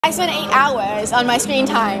I spend 8 hours on my screen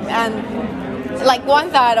time, and like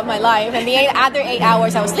 1/3 of my life, and the other 8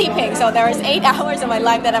 hours I was sleeping. So there is 8 hours of my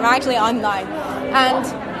life that I'm actually online. And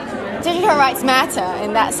digital rights matter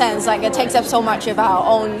in that sense. Like, it takes up so much of our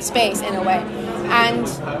own space in a way. And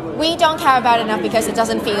we don't care about it enough because it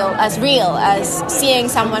doesn't feel as real as seeing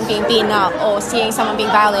someone being beaten up or seeing someone being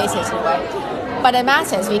violated in a way. But it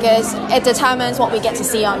matters because it determines what we get to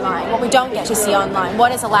see online, what we don't get to see online,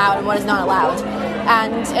 what is allowed and what is not allowed.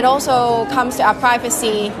 And it also comes to our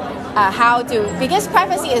privacy, because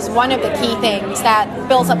privacy is one of the key things that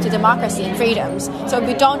builds up to democracy and freedoms. So if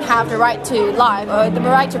we don't have the right to life, or the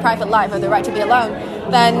right to private life, or the right to be alone,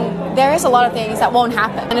 then there is a lot of things that won't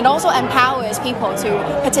happen. And it also empowers people to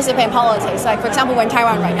participate in politics. Like, for example, we're in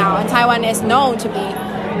Taiwan right now, and Taiwan is known to be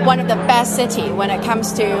one of the best cities when it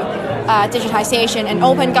comes to digitization and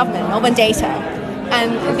open government, open data.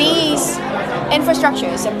 And these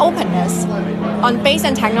infrastructures of openness based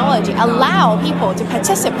on technology allow people to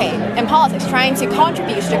participate in politics, trying to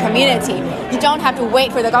contribute to the community. You don't have to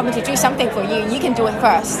wait for the government to do something for you. You can do it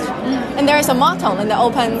first. And there is a motto in the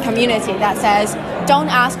open community that says, don't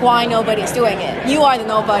ask why nobody's doing it. You are the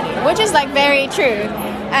nobody, which is like very true.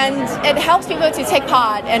 And it helps people to take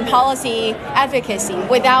part in policy advocacy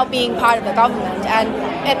without being part of the government. And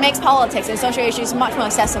it makes politics and social issues much more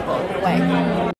accessible in a way.